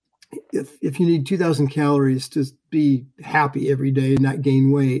 if you need 2,000 calories to be happy every day and not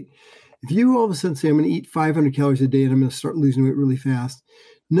gain weight, if you all of a sudden say, I'm going to eat 500 calories a day and I'm going to start losing weight really fast,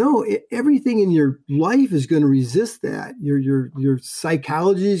 no, everything in your life is going to resist that. Your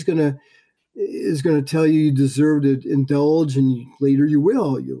psychology is going to tell you deserve to indulge, and later you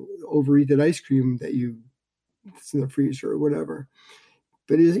will. You'll overeat that ice cream that's in the freezer or whatever.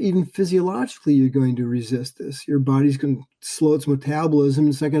 But even physiologically, you're going to resist this. Your body's going to slow its metabolism.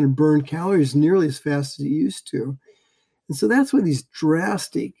 It's not going to burn calories nearly as fast as it used to. And so that's why these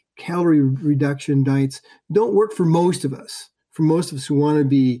drastic calorie reduction diets don't work for most of us. For most of us who want to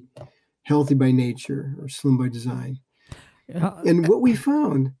be healthy by nature or slim by design. And what we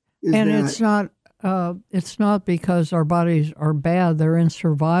found is it's not because our bodies are bad. They're in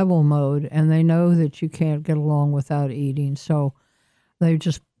survival mode, and they know that you can't get along without eating. So they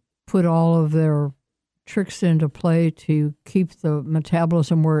just put all of their tricks into play to keep the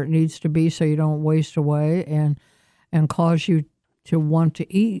metabolism where it needs to be so you don't waste away and cause you to want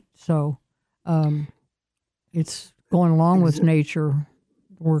to eat. So it's going along with nature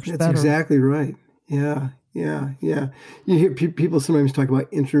works better. That's exactly right. Yeah. You hear people sometimes talk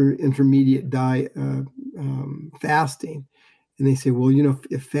about intermediate diet, fasting. And they say, well,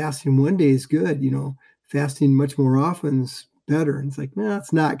 if fasting one day is good, fasting much more often is better. And it's like, no,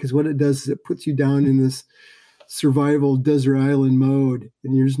 it's not, because what it does is it puts you down in this survival desert island mode,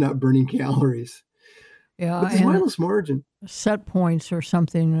 and you're just not burning calories. Yeah, but this mindless margin. Set points are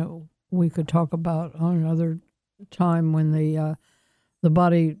something that we could talk about on another time when the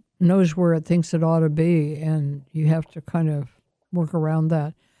body knows where it thinks it ought to be, and you have to kind of work around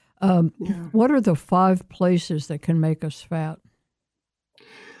that. What are the 5 places that can make us fat?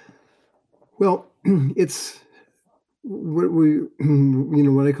 Well, it's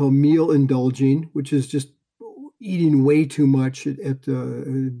what I call meal indulging, which is just eating way too much at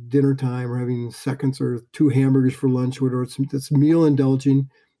dinner time, or having seconds or 2 hamburgers for lunch, or it's meal indulging.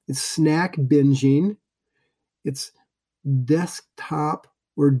 It's snack binging. It's desktop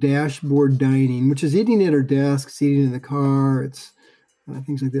or dashboard dining, which is eating at our desks, eating in the car. It's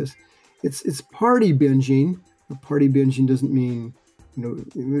things like this. It's party binging. Party binging doesn't mean,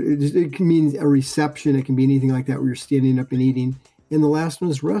 it can mean a reception. It can be anything like that where you're standing up and eating. And the last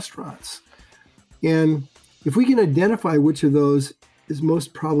one is restaurants. And if we can identify which of those is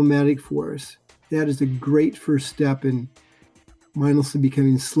most problematic for us, that is a great first step in mindlessly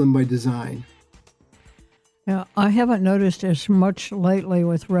becoming slim by design. Yeah, I haven't noticed as much lately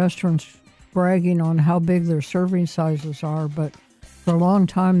with restaurants bragging on how big their serving sizes are, but for a long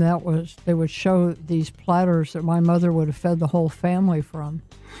time they would show these platters that my mother would have fed the whole family from.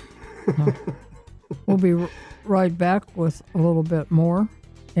 We'll be right back with a little bit more,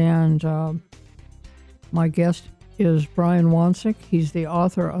 and my guest is Brian Wansink. He's the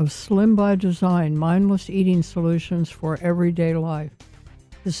author of Slim by Design, Mindless Eating Solutions for Everyday Life.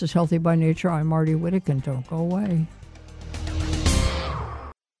 This is Healthy by Nature. I'm Marty Whittekin. Don't go away.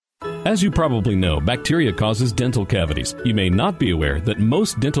 As you probably know, bacteria causes dental cavities. You may not be aware that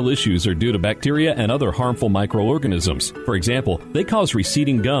most dental issues are due to bacteria and other harmful microorganisms. For example, they cause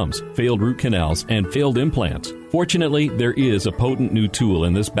receding gums, failed root canals, and failed implants. Fortunately, there is a potent new tool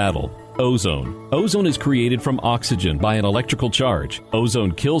in this battle: ozone. Ozone is created from oxygen by an electrical charge.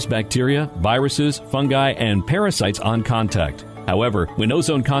 Ozone kills bacteria, viruses, fungi, and parasites on contact. However, when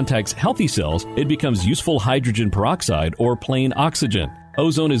ozone contacts healthy cells, it becomes useful hydrogen peroxide or plain oxygen.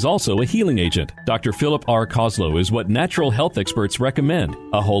 Ozone is also a healing agent. Dr. Philip R. Koslow is what natural health experts recommend: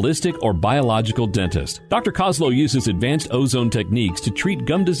 a holistic or biological dentist. Dr. Koslow uses advanced ozone techniques to treat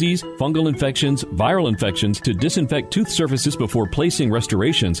gum disease, fungal infections, viral infections, to disinfect tooth surfaces before placing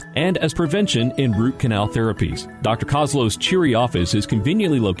restorations, and as prevention in root canal therapies. Dr. Koslow's cheery office is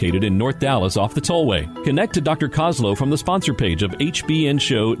conveniently located in North Dallas off the Tollway. Connect to Dr. Koslow from the sponsor page of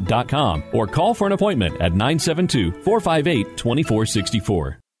hbnshow.com or call for an appointment at 972-458-2464.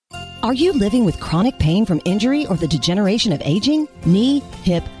 Are you living with chronic pain from injury or the degeneration of aging? Knee,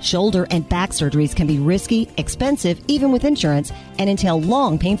 hip, shoulder, and back surgeries can be risky, expensive, even with insurance, and entail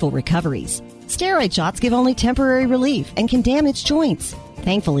long, painful recoveries. Steroid shots give only temporary relief and can damage joints.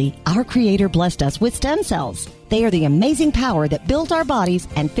 Thankfully, our Creator blessed us with stem cells. They are the amazing power that built our bodies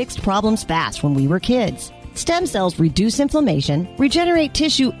and fixed problems fast when we were kids. Stem cells reduce inflammation, regenerate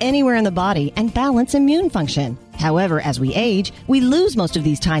tissue anywhere in the body, and balance immune function. However, as we age, we lose most of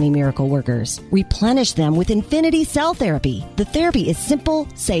these tiny miracle workers. Replenish them with Infinity Cell Therapy. The therapy is simple,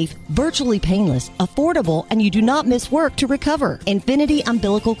 safe, virtually painless, affordable, and you do not miss work to recover. Infinity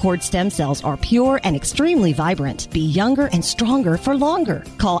umbilical cord stem cells are pure and extremely vibrant. Be younger and stronger for longer.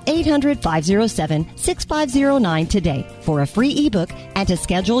 Call 800-507-6509 today for a free ebook and to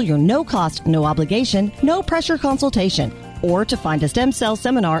schedule your no-cost, no-obligation, no-pressure consultation, or to find a stem cell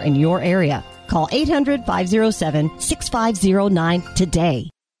seminar in your area. Call 800-507-6509 today.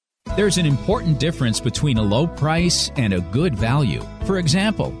 There's an important difference between a low price and a good value. For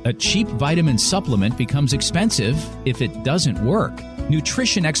example, a cheap vitamin supplement becomes expensive if it doesn't work.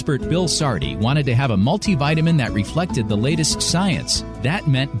 Nutrition expert Bill Sardi wanted to have a multivitamin that reflected the latest science. That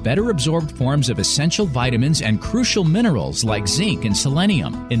meant better absorbed forms of essential vitamins and crucial minerals like zinc and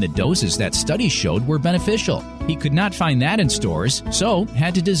selenium in the doses that studies showed were beneficial. He could not find that in stores, so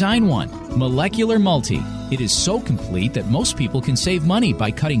had to design one. Molecular Multi. It is so complete that most people can save money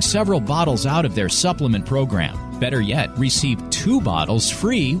by cutting several bottles out of their supplement program. Better yet, receive 2 bottles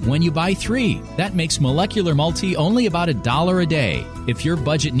free when you buy 3. That makes Molecular Multi only about $1 a day. If your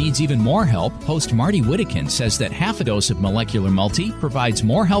budget needs even more help, host Marty Whittekin says that half a dose of Molecular Multi provides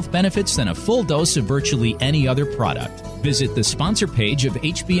more health benefits than a full dose of virtually any other product. Visit the sponsor page of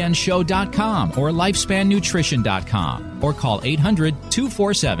hbnshow.com or lifespannutrition.com or call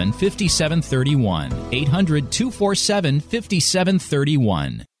 800-247-5731.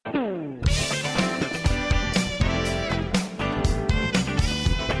 800-247-5731.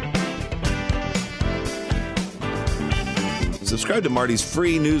 Subscribe to Marty's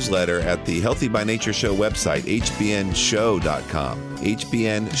free newsletter at the Healthy by Nature Show website, hbnshow.com.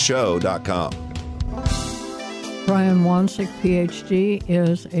 hbnshow.com. Brian Wansink, PhD,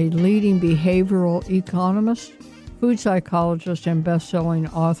 is a leading behavioral economist, food psychologist, and best-selling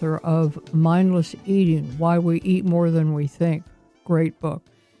author of Mindless Eating, Why We Eat More Than We Think. Great book.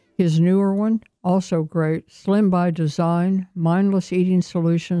 His newer one, also great, Slim by Design, Mindless Eating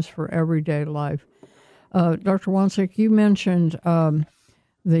Solutions for Everyday Life. Dr. Wansink, you mentioned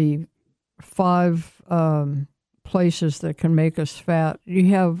the 5 places that can make us fat. Do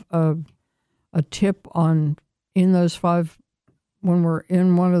you have a tip on in those 5, when we're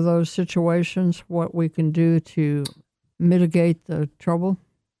in one of those situations, what we can do to mitigate the trouble?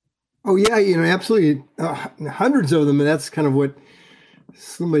 Oh yeah, absolutely, hundreds of them, and that's kind of what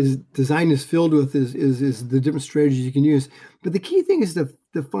Slim Design is filled with is the different strategies you can use. But the key thing is to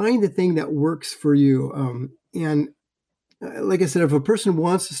find the thing that works for you. Like I said, if a person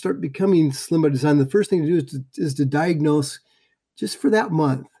wants to start becoming Slim by Design, the first thing to do is to diagnose just for that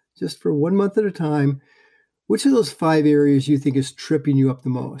month, just for 1 month at a time, which of those 5 areas you think is tripping you up the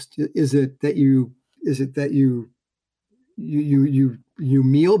most. Is it that you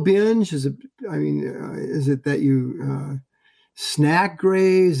meal binge? Is it that you snack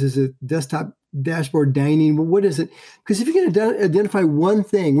graze? Is it dashboard dining? Well, what is it? Because if you can identify one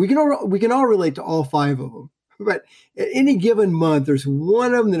thing, we can all relate to all 5 of them. But at any given month, there's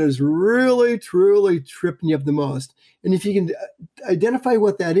one of them that is really, truly tripping you up the most. And if you can identify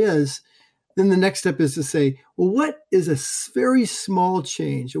what that is, then the next step is to say, well, what is a very small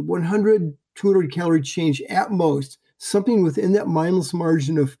change, a 100, 200 calorie change at most, something within that mindless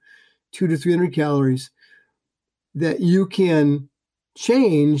margin of 200 to 300 calories that you can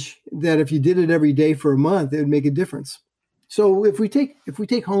change, that if you did it every day for a month, it would make a difference. So if we take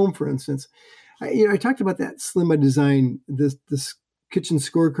home, for instance, I talked about that Slim by Design, this kitchen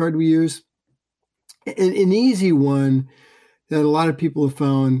scorecard we use. An easy one that a lot of people have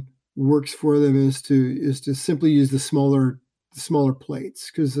found works for them is to simply use the smaller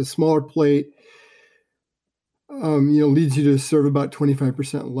plates, because the smaller plate leads you to serve about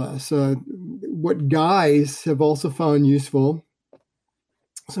 25% less. What guys have also found useful,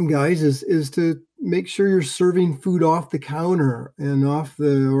 some guys, is to make sure you're serving food off the counter and off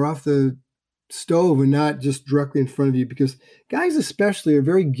the stove and not just directly in front of you, because guys especially are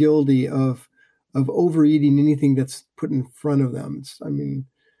very guilty of overeating anything that's put in front of them.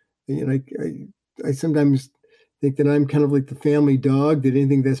 I sometimes think that I'm kind of like the family dog, that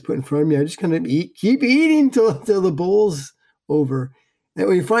anything that's put in front of me, I just kind of keep eating till the bowl's over. And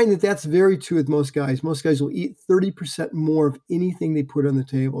we find that that's very true with most guys. Most guys will eat 30% more of anything they put on the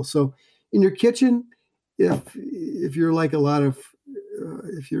table. So in your kitchen, if you're like a lot of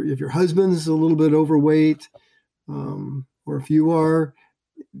if your husband's a little bit overweight, or if you are,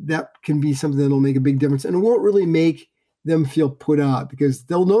 that can be something that'll make a big difference, and it won't really make them feel put out, because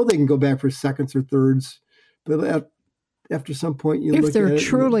they'll know they can go back for seconds or thirds, but after some point, if they're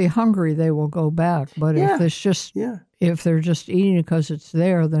truly hungry, they will go back. But if they're just eating it because it's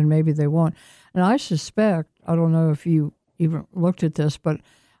there, then maybe they won't. And I suspect, I don't know if you even looked at this, but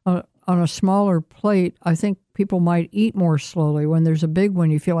on a smaller plate, I think people might eat more slowly. When there's a big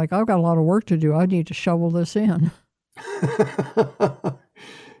one, you feel like, I've got a lot of work to do. I need to shovel this in.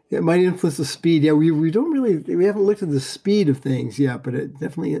 It might influence the speed. Yeah, we haven't looked at the speed of things yet, but it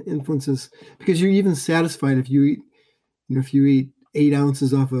definitely influences, because you're even satisfied if you eat 8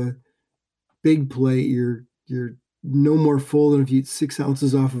 ounces off a big plate, you're no more full than if you eat 6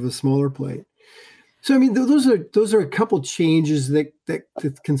 ounces off of a smaller plate. So, those are a couple changes that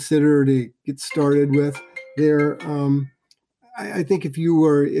to consider to get started with there. I think if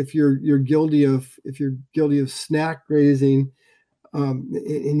you're guilty of snack grazing,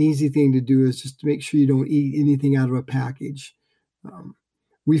 an easy thing to do is just to make sure you don't eat anything out of a package.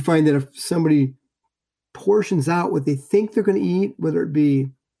 We find that if somebody portions out what they think they're going to eat, whether it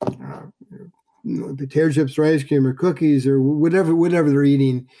be potato chips or ice cream or cookies or whatever they're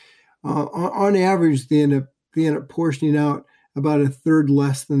eating, on average they end up portioning out about a third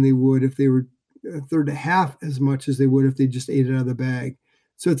less than they would if they were a third to half as much as they would if they just ate it out of the bag.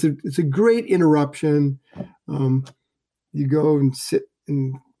 So it's a great interruption. You go and sit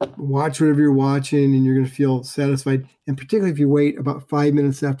and watch whatever you're watching, and you're going to feel satisfied. And particularly if you wait about 5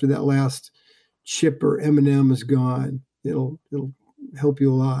 minutes after that last chip or M&M is gone, it'll help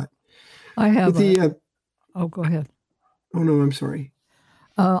you a lot. I have go ahead. Oh no, I'm sorry.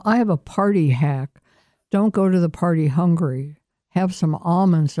 I have a party hack. Don't go to the party hungry. Have some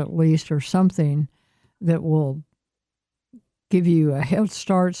almonds at least, or something that will give you a head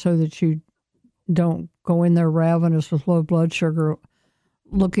start so that you don't go in there ravenous with low blood sugar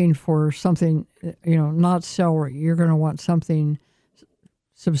looking for something, not celery. You're going to want something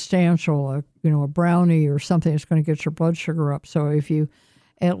substantial, a brownie or something that's going to get your blood sugar up. So if you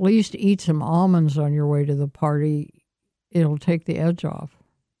at least eat some almonds on your way to the party, it'll take the edge off.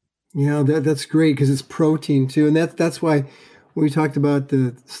 Yeah, that's great, because it's protein too. And that's why when we talked about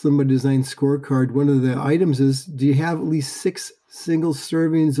the Slim by Design scorecard, one of the items is, do you have at least 6 single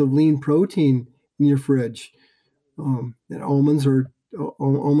servings of lean protein in your fridge? And almonds are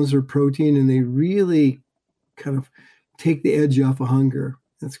protein, and they really kind of take the edge off of hunger.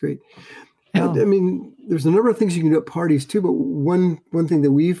 That's great. And, I mean, there's a number of things you can do at parties too, but one thing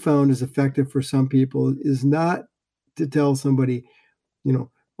that we've found is effective for some people is not to tell somebody,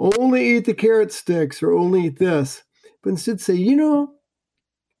 only eat the carrot sticks or only eat this, but instead say,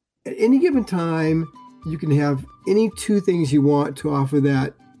 at any given time, you can have any 2 things you want to offer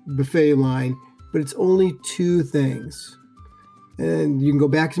that buffet line, but it's only 2 things. And you can go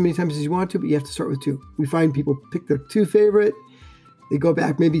back as many times as you want to, but you have to start with 2. We find people pick their 2 favorite, they go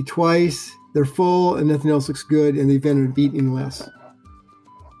back maybe twice, they're full and nothing else looks good, and they've ended up eating less.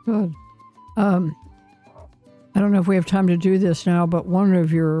 Good. I don't know if we have time to do this now, but one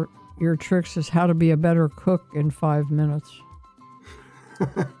of your tricks is how to be a better cook in 5 minutes.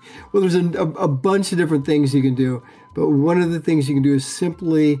 Well, there's a bunch of different things you can do, but one of the things you can do is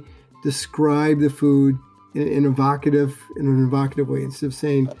simply describe the food in an evocative way. Instead of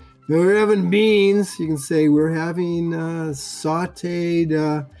saying, we're having beans, you can say, we're having sauteed,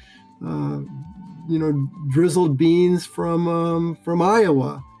 drizzled beans from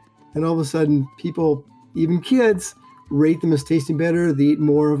Iowa. And all of a sudden, people, even kids, rate them as tasting better. They eat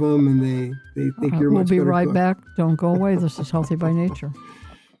more of them, and they think you're much better. We'll be right cook. back. Don't go away. This is Healthy by Nature.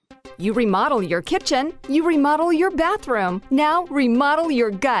 You remodel your kitchen, you remodel your bathroom. Now remodel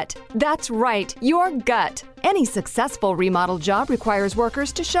your gut. That's right, your gut. Any successful remodel job requires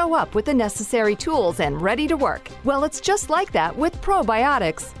workers to show up with the necessary tools and ready to work. Well, it's just like that with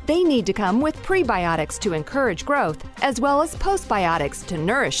probiotics. They need to come with prebiotics to encourage growth, as well as postbiotics to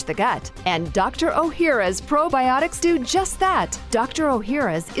nourish the gut. And Dr. Ohhira's probiotics do just that. Dr.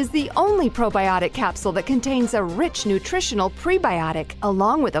 Ohhira's is the only probiotic capsule that contains a rich nutritional prebiotic,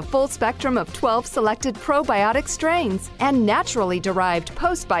 along with a full spectrum of 12 selected probiotic strains and naturally derived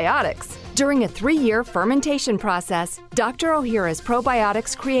postbiotics. During a 3-year fermentation process, Dr. Ohhira's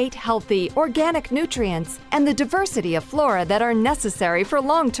probiotics create healthy, organic nutrients and the diversity of flora that are necessary for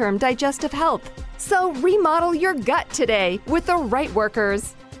long-term digestive health. So remodel your gut today with the right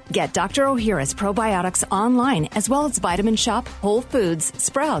workers. Get Dr. Ohhira's probiotics online, as well as Vitamin Shoppe, Whole Foods,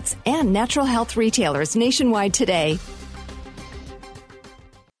 Sprouts, and natural health retailers nationwide today.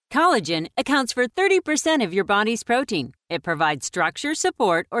 Collagen accounts for 30% of your body's protein. It provides structure,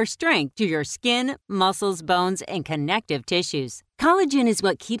 support, or strength to your skin, muscles, bones, and connective tissues. Collagen is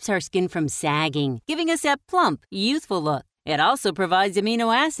what keeps our skin from sagging, giving us that plump, youthful look. It also provides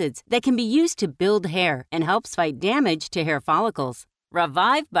amino acids that can be used to build hair and helps fight damage to hair follicles.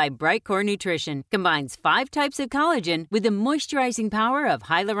 Revive by Brightcore Nutrition combines 5 types of collagen with the moisturizing power of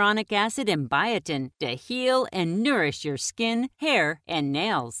hyaluronic acid and biotin to heal and nourish your skin, hair, and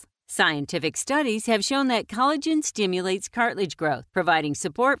nails. Scientific studies have shown that collagen stimulates cartilage growth, providing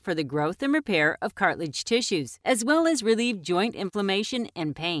support for the growth and repair of cartilage tissues, as well as relieve joint inflammation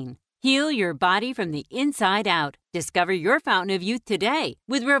and pain. Heal your body from the inside out. Discover your fountain of youth today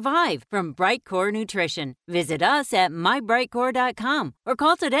with Revive from Brightcore Nutrition. Visit us at mybrightcore.com or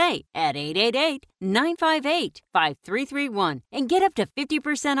call today at 888-958-5331 and get up to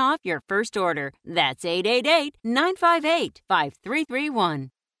 50% off your first order. That's 888-958-5331.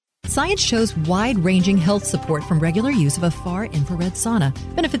 Science shows wide-ranging health support from regular use of a far-infrared sauna.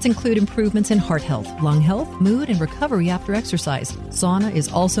 Benefits include improvements in heart health, lung health, mood, and recovery after exercise. Sauna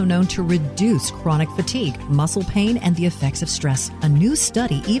is also known to reduce chronic fatigue, muscle pain, and the effects of stress. A new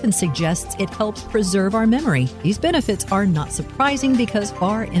study even suggests it helps preserve our memory. These benefits are not surprising because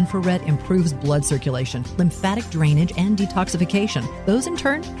far-infrared improves blood circulation, lymphatic drainage, and detoxification. Those in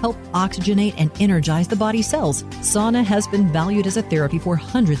turn help oxygenate and energize the body cells. Sauna has been valued as a therapy for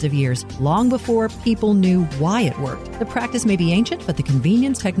hundreds of years, long before people knew why it worked. The practice may be ancient, but the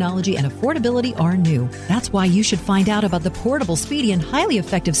convenience, technology, and affordability are new. That's why you should find out about the portable, speedy, and highly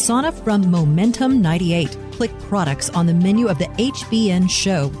effective sauna from Momentum 98. Click products on the menu of the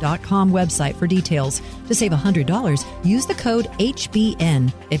hbnshow.com website for details. To save $100, use the code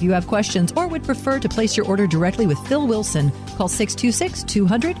HBN. If you have questions or would prefer to place your order directly with Phil Wilson, call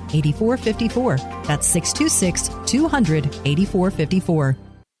 626-200-8454. That's 626-200-8454.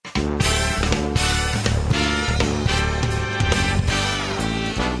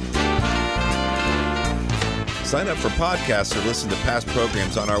 Sign up for podcasts or listen to past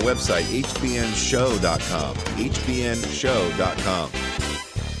programs on our website, hbnshow.com. hbnshow.com.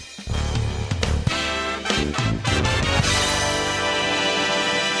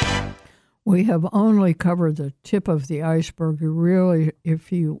 We have only covered the tip of the iceberg. You really,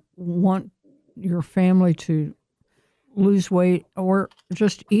 if you want your family to lose weight or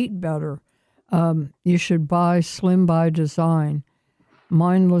just eat better, you should buy Slim by Design,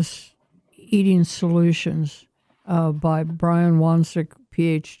 Mindless Eating Solutions by Brian Wansink,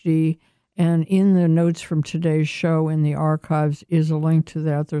 PhD, And in the notes from today's show in the archives is a link to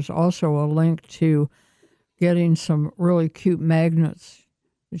that. There's also a link to getting some really cute magnets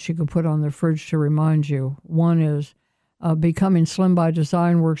that you can put on the fridge to remind you. One is becoming slim by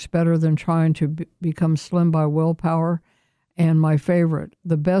design works better than trying to become slim by willpower. And my favorite,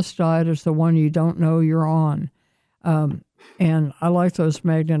 the best diet is the one you don't know you're on. And I like those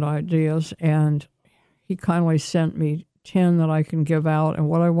magnet ideas. And he kindly sent me 10 that I can give out. And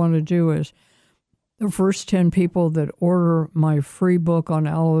what I want to do is the first 10 people that order my free book on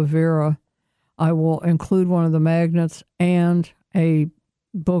aloe vera, I will include one of the magnets and a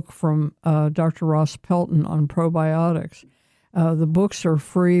book from Dr. Ross Pelton on probiotics. The books are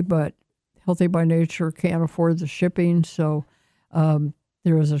free, but Healthy by Nature can't afford the shipping, so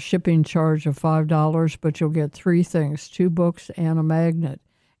there is a shipping charge of $5, but you'll get 3 things, 2 books and a magnet.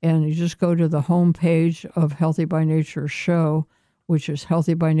 And you just go to the homepage of Healthy by Nature Show, which is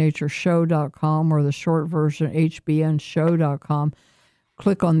healthybynatureshow.com, or the short version, hbnshow.com.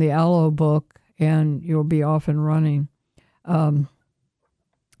 Click on the aloe book, and you'll be off and running.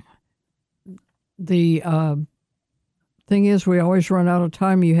 The thing is, we always run out of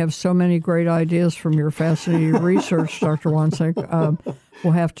time. You have so many great ideas from your fascinating research, Dr. Wansink.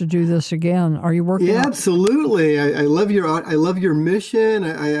 We'll have to do this again. Are you working? Yeah, absolutely. I love your mission.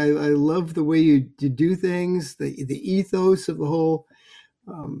 I love the way you do things. The ethos of the whole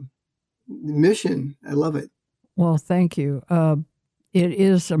mission. I love it. Well, thank you. It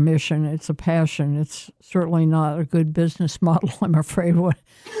is a mission. It's a passion. It's certainly not a good business model, I'm afraid.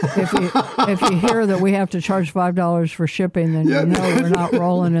 If you hear that we have to charge $5 for shipping, then you know we're not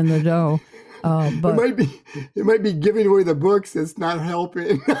rolling in the dough. But it might be giving away the books that's not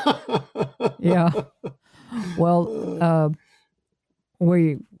helping. Yeah. Well,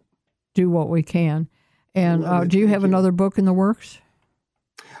 we do what we can. And do you have another book in the works?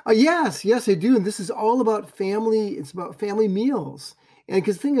 Yes, I do. And this is all about family. It's about family meals. And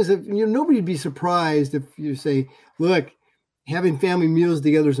because the thing is, nobody would be surprised if you say, look, having family meals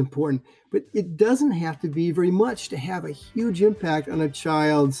together is important. But it doesn't have to be very much to have a huge impact on a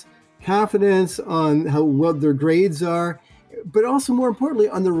child's confidence, on how well their grades are, but also more importantly,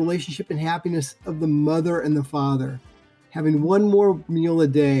 on the relationship and happiness of the mother and the father. Having one more meal a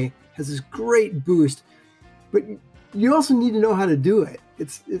day has this great boost. But you also need to know how to do it.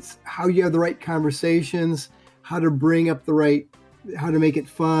 It's how you have the right conversations, how to bring up how to make it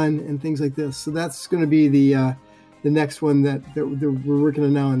fun and things like this. So that's going to be the next one that we're working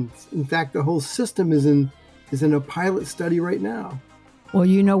on now. And in fact, the whole system is in a pilot study right now. Well,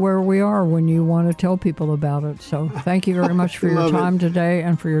 you know where we are when you want to tell people about it. So thank you very much for your time today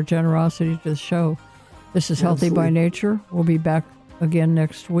and for your generosity to the show. This is Healthy by Nature. We'll be back again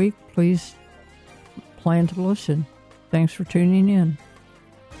next week. Please plan to listen. Thanks for tuning in.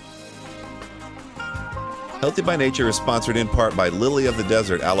 Healthy by Nature is sponsored in part by Lily of the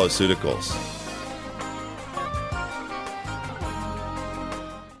Desert Aloeceuticals.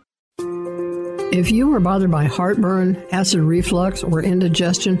 If you are bothered by heartburn, acid reflux, or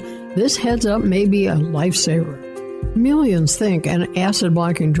indigestion, this heads up may be a lifesaver. Millions think an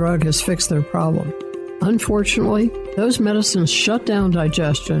acid-blocking drug has fixed their problem. Unfortunately, those medicines shut down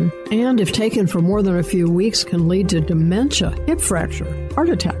digestion and, if taken for more than a few weeks, can lead to dementia, hip fracture, heart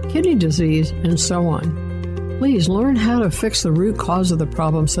attack, kidney disease, and so on. Please learn how to fix the root cause of the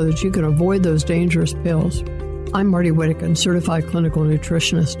problem so that you can avoid those dangerous pills. I'm Marty Whittakin, certified clinical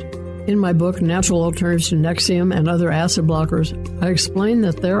nutritionist. In my book, Natural Alternatives to Nexium and Other Acid Blockers, I explain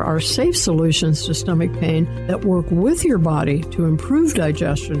that there are safe solutions to stomach pain that work with your body to improve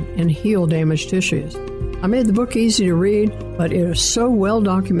digestion and heal damaged tissues. I made the book easy to read, but it is so well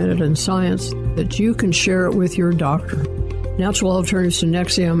documented in science that you can share it with your doctor. Natural Alternatives to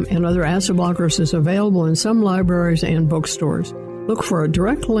Nexium and Other Acid Blockers is available in some libraries and bookstores. Look for a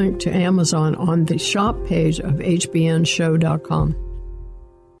direct link to Amazon on the shop page of hbnshow.com.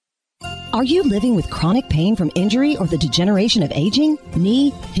 Are you living with chronic pain from injury or the degeneration of aging? Knee,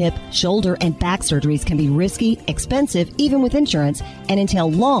 hip, shoulder, and back surgeries can be risky, expensive, even with insurance, and entail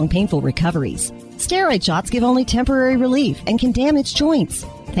long, painful recoveries. Steroid shots give only temporary relief and can damage joints.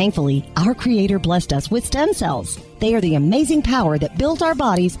 Thankfully, our Creator blessed us with stem cells. They are the amazing power that built our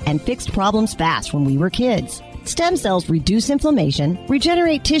bodies and fixed problems fast when we were kids. Stem cells reduce inflammation,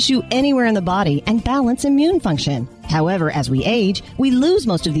 regenerate tissue anywhere in the body, and balance immune function. However, as we age, we lose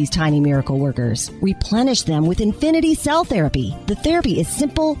most of these tiny miracle workers. Replenish them with Infinity Cell Therapy. The therapy is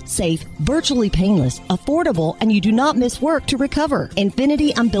simple, safe, virtually painless, affordable, and you do not miss work to recover.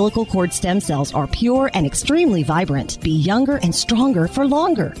 Infinity umbilical cord stem cells are pure and extremely vibrant. Be younger and stronger for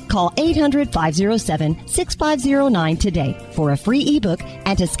longer. Call 800-507-6509 today for a free ebook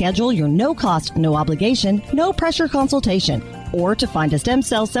and to schedule your no-cost, no-obligation, no-pressure consultation or to find a stem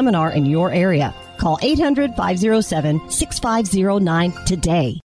cell seminar in your area. Call 800-507-6509 today.